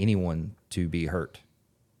don't want anyone to be hurt.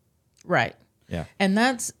 Right. Yeah. And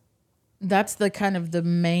that's the kind of the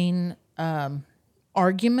main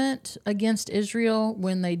argument against Israel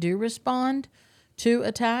when they do respond to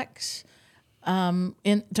attacks.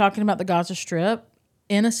 In talking about the Gaza Strip,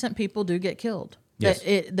 innocent people do get killed. Yes.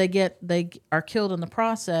 They are killed in the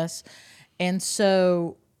process, and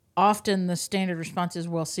so often the standard response is,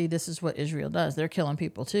 "Well, see, this is what Israel does. They're killing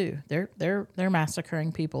people too. They're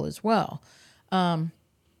massacring people as well."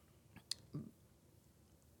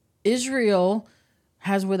 Israel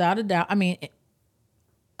has, without a doubt,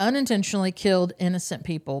 unintentionally killed innocent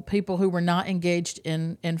people who were not engaged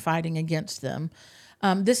in fighting against them.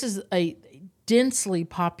 This is a densely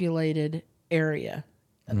populated area,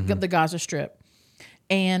 the Gaza Strip.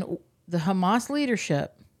 And the Hamas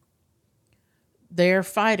leadership, their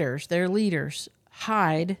fighters, their leaders,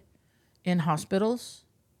 hide in hospitals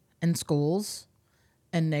and schools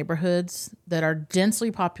and neighborhoods that are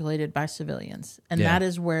densely populated by civilians. And that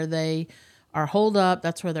is where they are holed up.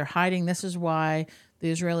 That's where they're hiding. This is why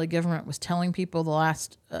the Israeli government was telling people the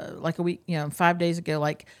last, a week, 5 days ago,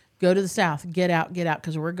 go to the south, get out,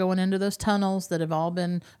 because we're going into those tunnels that have all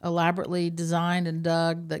been elaborately designed and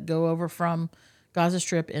dug that go over from Gaza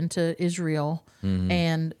Strip into Israel,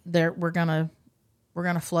 and we're gonna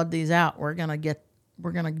flood these out. We're gonna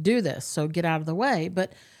do this. So get out of the way.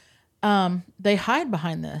 But they hide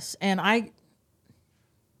behind this, and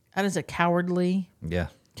that is a cowardly. Yeah,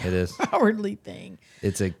 it is cowardly thing.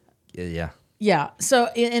 It's yeah. Yeah. So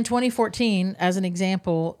in 2014, as an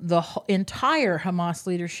example, the entire Hamas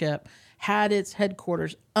leadership had its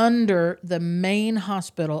headquarters under the main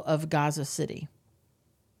hospital of Gaza City.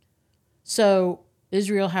 So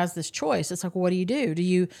Israel has this choice. It's like, what do? Do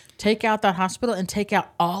you take out that hospital and take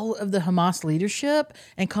out all of the Hamas leadership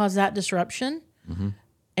and cause that disruption? Mm-hmm.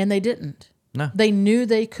 And they didn't. No. They knew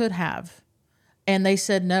they could have. And they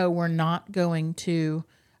said, no, we're not going to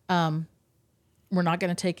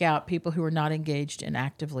take out people who are not engaged in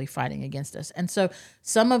actively fighting against us. And so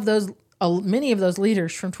many of those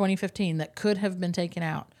leaders from 2015 that could have been taken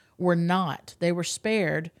out were not. They were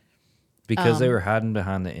spared. Because they were hiding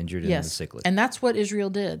behind the injured and the sickly. And that's what Israel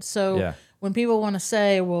did. So when people want to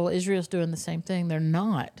say, well, Israel's doing the same thing, they're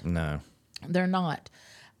not. No. They're not.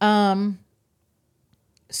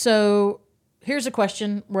 So here's a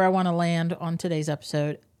question where I want to land on today's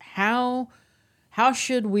episode. How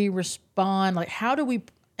should we respond? How do we,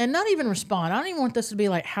 and not even respond. I don't even want this to be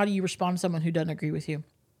like, how do you respond to someone who doesn't agree with you?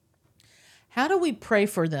 How do we pray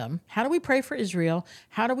for them? How do we pray for Israel?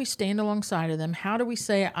 How do we stand alongside of them? How do we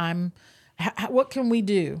say, what can we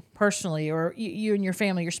do personally, or you and your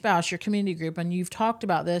family, your spouse, your community group, and you've talked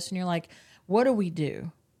about this, and you're like, what do we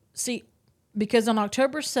do? See, because on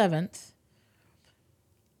October 7th,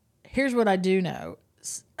 here's what I do know.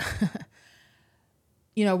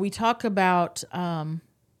 We talk about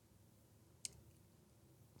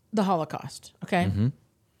the Holocaust, okay?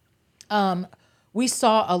 Mm-hmm. We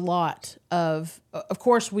saw a lot of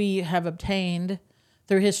course, we have obtained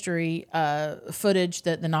through history footage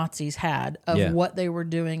that the Nazis had of what they were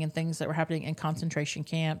doing and things that were happening in concentration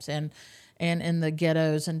camps and in the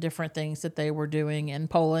ghettos and different things that they were doing in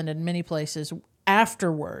Poland and many places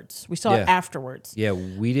afterwards. We saw it afterwards. Yeah,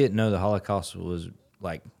 we didn't know the Holocaust was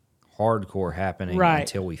like hardcore happening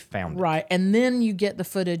until we found it. Right. And then you get the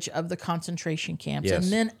footage of the concentration camps. Yes.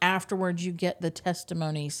 And then afterwards you get the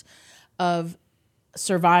testimonies of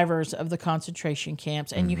survivors of the concentration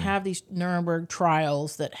camps. And you have these Nuremberg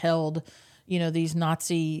trials that held, these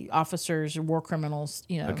Nazi officers, war criminals,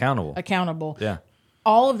 accountable. Yeah.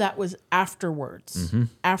 All of that was afterwards,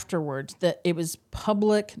 that it was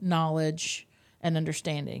public knowledge and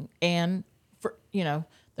understanding. And,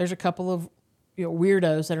 there's a couple of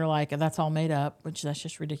weirdos that are like, that's all made up, which that's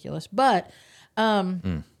just ridiculous. But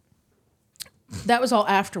that was all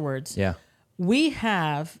afterwards. Yeah. We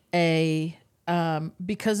have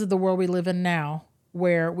because of the world we live in now,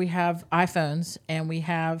 where we have iPhones and we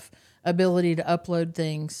have ability to upload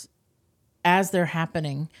things as they're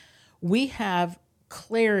happening, we have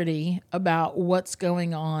clarity about what's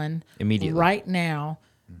going on immediately right now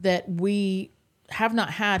that we have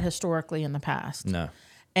not had historically in the past. No.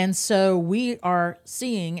 And so we are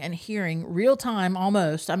seeing and hearing real time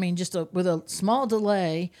almost, just with a small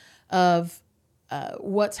delay of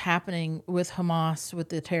what's happening with Hamas, with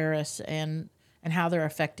the terrorists, and how they're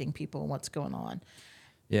affecting people and what's going on.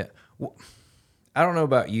 Yeah. Well, I don't know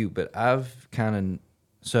about you, but I've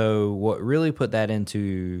so what really put that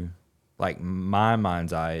into like my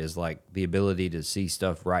mind's eye is like the ability to see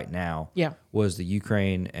stuff right now was the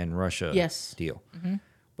Ukraine and Russia deal. Mm-hmm.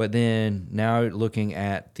 But then now looking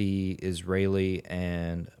at the Israeli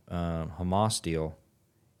and Hamas deal,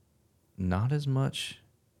 not as much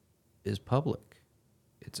is public.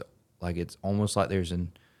 It's almost like there's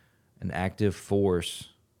an active force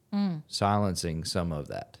silencing some of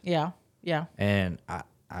that. Yeah, yeah. And I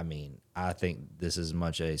think this is as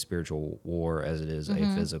much a spiritual war as it is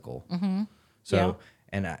a physical. Mm-hmm. So,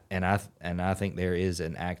 and I think there is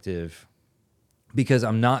an active, because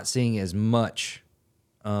I'm not seeing as much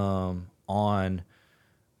on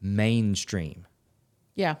mainstream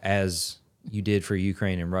as you did for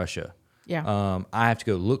Ukraine and Russia. Yeah. I have to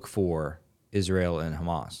go look for Israel and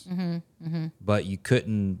Hamas. But you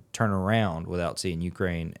couldn't turn around without seeing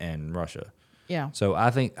Ukraine and Russia. Yeah. So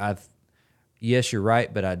I think yes, you're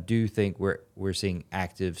right, but I do think we're seeing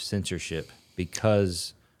active censorship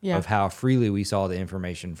because of how freely we saw the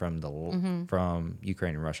information from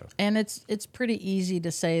Ukraine and Russia. And it's pretty easy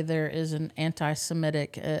to say there is an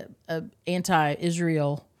anti-Semitic,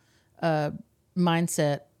 anti-Israel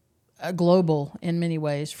mindset, global in many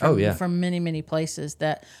ways from many, many places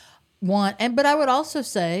that want. But I would also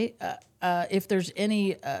say if there's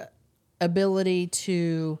any ability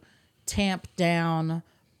to tamp down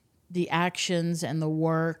the actions and the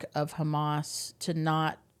work of Hamas to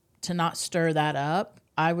not stir that up,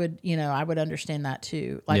 I would understand that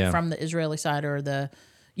too, from the Israeli side or the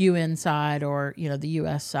UN side or the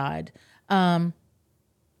U.S. side.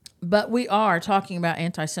 But we are talking about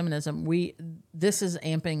anti-Semitism. This is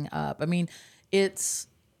amping up. It's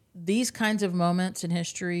these kinds of moments in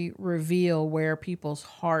history reveal where people's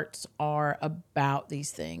hearts are about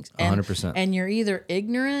these things. 100%. And you're either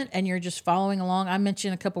ignorant and you're just following along. I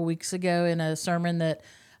mentioned a couple weeks ago in a sermon that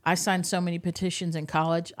I signed so many petitions in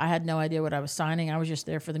college. I had no idea what I was signing. I was just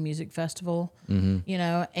there for the music festival,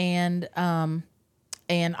 and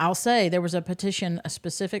I'll say there was a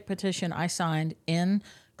specific petition I signed in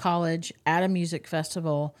college at a music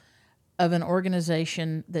festival of an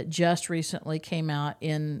organization that just recently came out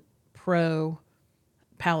in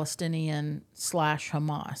pro-Palestinian /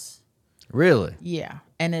 Hamas. Really? Yeah.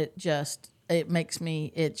 And it makes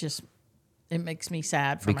me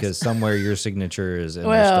sad because somewhere your signature is in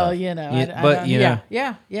well, their stuff.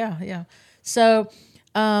 Yeah. So,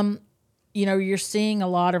 you're seeing a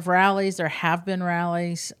lot of rallies. There have been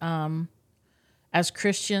rallies. As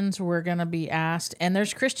Christians, we're going to be asked, and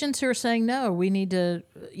there's Christians who are saying, no, we need to,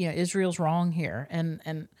 Israel's wrong here.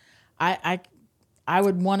 And I I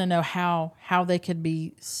would want to know how they could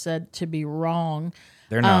be said to be wrong.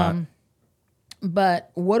 They're not. But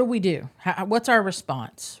what do we do? What's our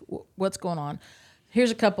response? What's going on? Here's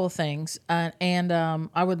a couple of things. And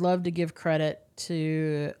I would love to give credit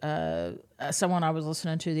to someone I was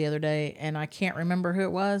listening to the other day, and I can't remember who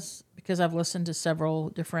it was because I've listened to several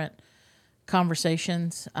different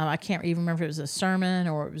conversations. I can't even remember if it was a sermon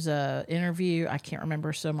or it was an interview. I can't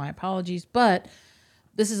remember, so my apologies. But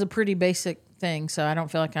this is a pretty basic thing, so I don't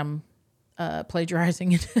feel like I'm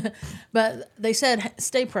plagiarizing it. But they said,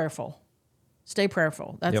 stay prayerful. Stay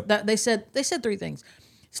prayerful. They said three things: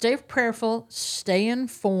 stay prayerful, stay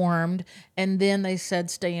informed, and then they said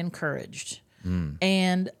stay encouraged.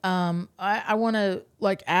 And I want to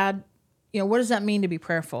add, what does that mean to be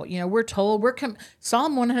prayerful? We're told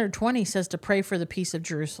Psalm 120 says to pray for the peace of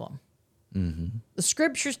Jerusalem. Mm-hmm. The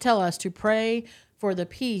scriptures tell us to pray for the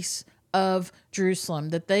peace of Jerusalem,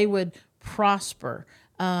 that they would prosper.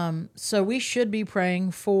 So we should be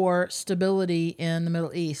praying for stability in the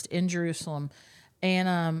Middle East, in Jerusalem,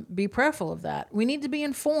 and be prayerful of that. We need to be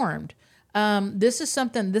informed. This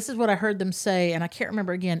is what I heard them say, and I can't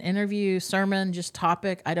remember again, interview, sermon, just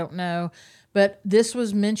topic, I don't know. But this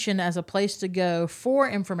was mentioned as a place to go for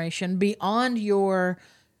information beyond your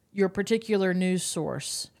particular news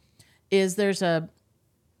source. There's a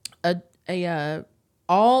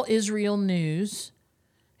All Israel News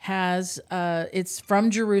has, it's from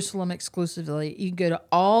Jerusalem exclusively. You can go to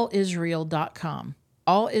allisrael.com,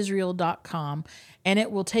 and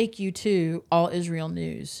it will take you to All Israel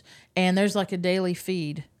News. And there's a daily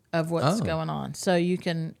feed of what's going on. So you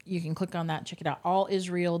can click on that and check it out,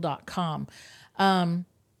 allisrael.com.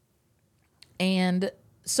 And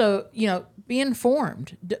so, be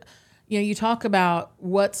informed. You talk about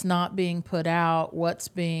what's not being put out, what's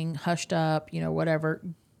being hushed up, whatever.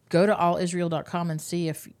 Go to allisrael.com and see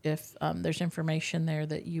if there's information there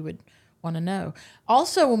that you would want to know.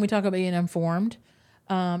 Also, when we talk about being informed,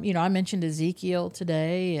 I mentioned Ezekiel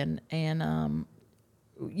today, and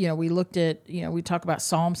we looked at, we talk about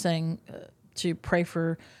Psalm saying to pray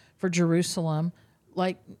for Jerusalem.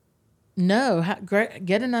 Get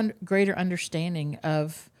a greater understanding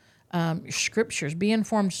of scriptures. Be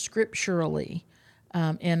informed scripturally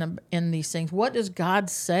in these things. What does God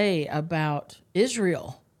say about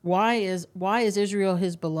Israel? Why is Israel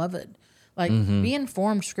his beloved? Be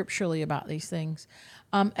informed scripturally about these things.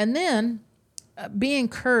 And then be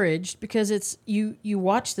encouraged, because it's you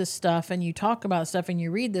watch this stuff and you talk about stuff and you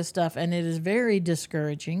read this stuff, and it is very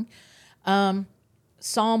discouraging. Psalm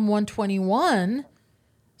 121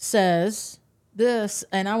 says this,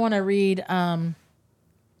 and I want to read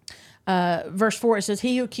verse 4. It says,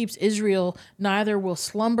 he who keeps Israel neither will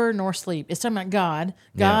slumber nor sleep. It's talking about God.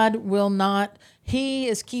 God will not. He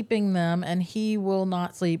is keeping them, and he will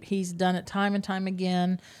not sleep. He's done it time and time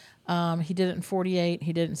again. He did it in 48.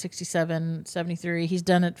 He did it in 67, 73. He's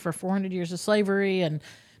done it for 400 years of slavery and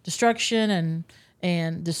destruction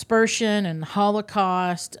and dispersion and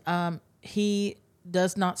Holocaust. He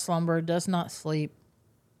does not slumber, does not sleep.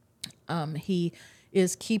 He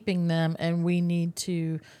is keeping them, and we need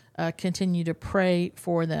to continue to pray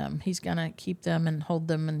for them. He's going to keep them and hold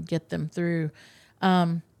them and get them through.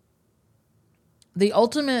 The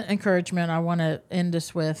ultimate encouragement I want to end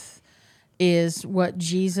this with is what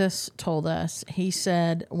Jesus told us. He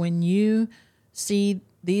said, when you see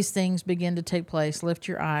these things begin to take place, lift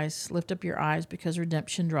up your eyes, because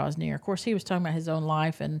redemption draws near. Of course, he was talking about his own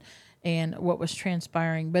life and what was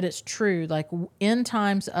transpiring, but it's true. In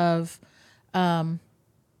times of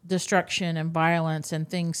destruction and violence and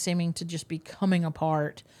things seeming to just be coming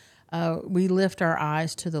apart, we lift our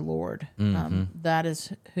eyes to the Lord. That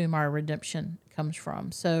is whom our redemption comes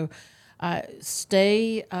from. So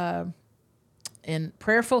stay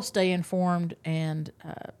prayerful, stay informed, and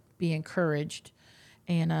be encouraged.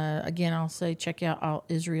 And again, I'll say check out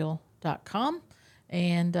allisrael.com.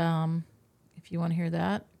 And if you want to hear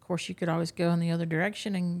that, of course, you could always go in the other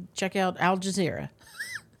direction and check out Al Jazeera.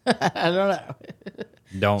 I don't know.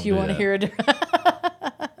 Don't if you want to hear it.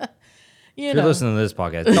 If you're listening to this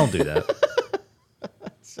podcast, don't do that.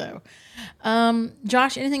 So,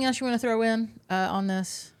 Josh, anything else you want to throw in on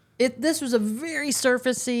this? This was a very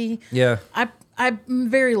surfacey. Yeah. I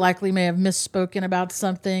very likely may have misspoken about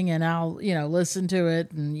something, and I'll listen to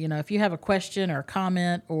it. And if you have a question or a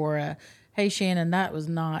comment or hey Shannon, that was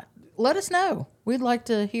not. Let us know. We'd like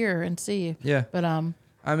to hear and see. Yeah. But I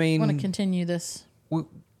want to continue this.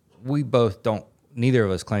 We both don't. Neither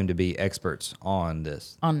of us claim to be experts on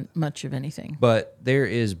this. On much of anything. But there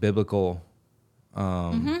is biblical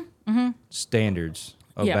standards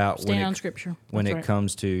about on Scripture. when it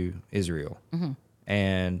comes to Israel.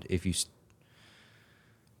 And if you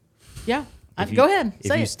Yeah. Go ahead.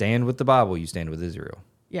 If you stand with the Bible, you stand with Israel.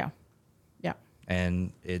 Yeah. Yeah.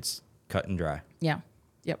 And it's cut and dry. Yeah.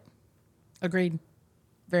 Yep. Agreed.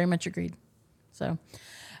 Very much agreed. So,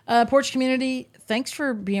 Porch community, thanks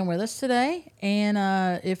for being with us today.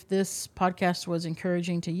 And if this podcast was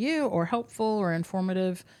encouraging to you or helpful or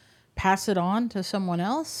informative, pass it on to someone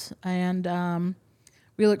else. And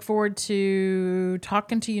we look forward to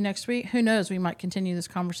talking to you next week. Who knows? We might continue this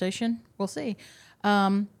conversation. We'll see.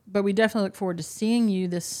 But we definitely look forward to seeing you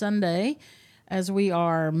this Sunday as we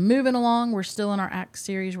are moving along. We're still in our Acts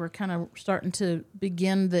series. We're kind of starting to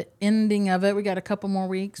begin the ending of it. We got a couple more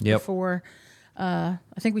weeks before. I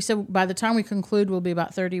think we said by the time we conclude, we'll be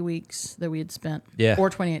about 30 weeks that we had spent. Yeah. Or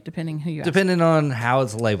 28, depending who you ask. Depending on how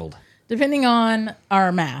it's labeled. Depending on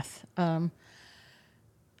our math. Want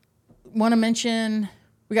to mention,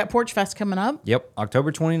 we got Porch Fest coming up. Yep.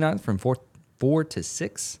 October 29th from 4 to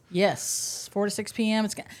 6. Yes, 4 to 6 p.m.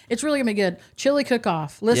 It's really going to be good. Chili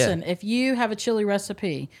cook-off. Listen, if you have a chili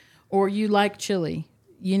recipe or you like chili,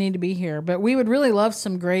 you need to be here. But we would really love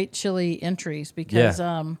some great chili entries because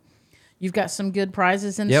you've got some good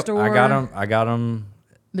prizes in store. I got them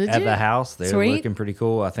at the house. They're looking pretty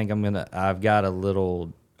cool. I think I've got a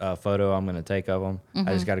little photo I'm going to take of them. Mm-hmm.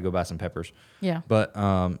 I just got to go buy some peppers. Yeah. But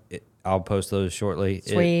I'll post those shortly.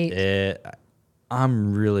 Sweet.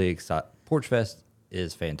 I'm really excited. Porch Fest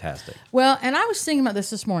is fantastic. Well, and I was thinking about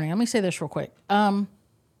this morning. Let me say this real quick.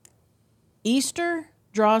 Easter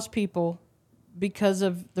draws people because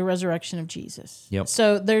of the resurrection of Jesus. Yep.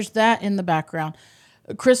 So there's that in the background.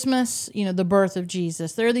 Christmas, the birth of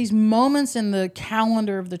Jesus. There are these moments in the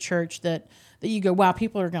calendar of the church that you go, wow,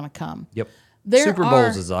 people are going to come. Yep. Super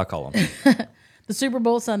Bowls, as I call them. The Super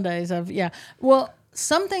Bowl Sundays of, Well,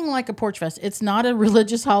 something like a Porch Fest. It's not a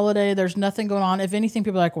religious holiday. There's nothing going on. If anything,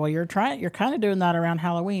 people are like, well, you're kind of doing that around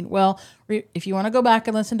Halloween. Well, if you want to go back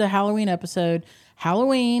and listen to a Halloween episode,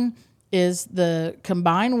 Halloween is the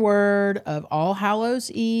combined word of All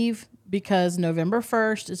Hallows Eve, because November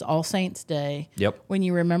 1st is All Saints Day. Yep. When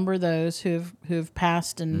you remember those who've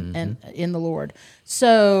passed and in the Lord.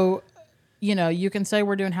 So, you can say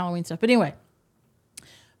we're doing Halloween stuff. But anyway,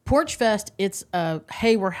 Porch Fest, it's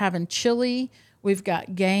hey, we're having chili. We've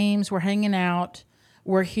got games. We're hanging out.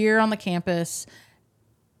 We're here on the campus.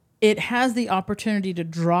 It has the opportunity to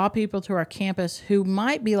draw people to our campus who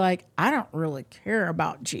might be like, I don't really care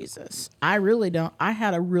about Jesus. I really don't. I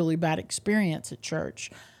had a really bad experience at church.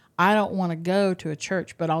 I don't want to go to a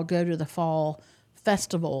church, but I'll go to the fall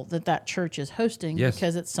festival that church is hosting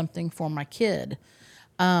because it's something for my kid.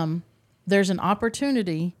 There's an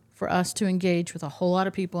opportunity for us to engage with a whole lot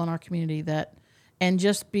of people in our community and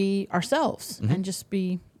just be ourselves and just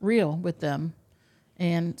be real with them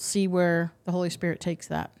and see where the Holy Spirit takes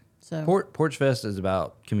that. So Porch Fest is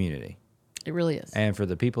about community. It really is. And for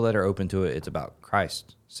the people that are open to it, it's about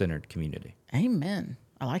Christ-centered community. Amen.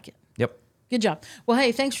 I like it. Yep. Good job. Well,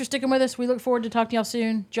 hey, thanks for sticking with us. We look forward to talking to y'all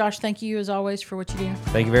soon. Josh, thank you as always for what you do.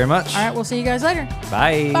 Thank you very much. All right, we'll see you guys later.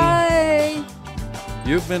 Bye. Bye.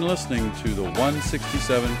 You've been listening to the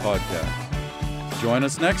 167 podcast. Join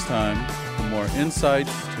us next time for more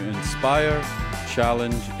insights to inspire,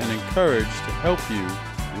 challenge, and encourage to help you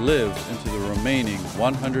live into the remaining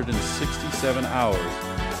 167 hours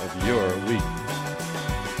of your week.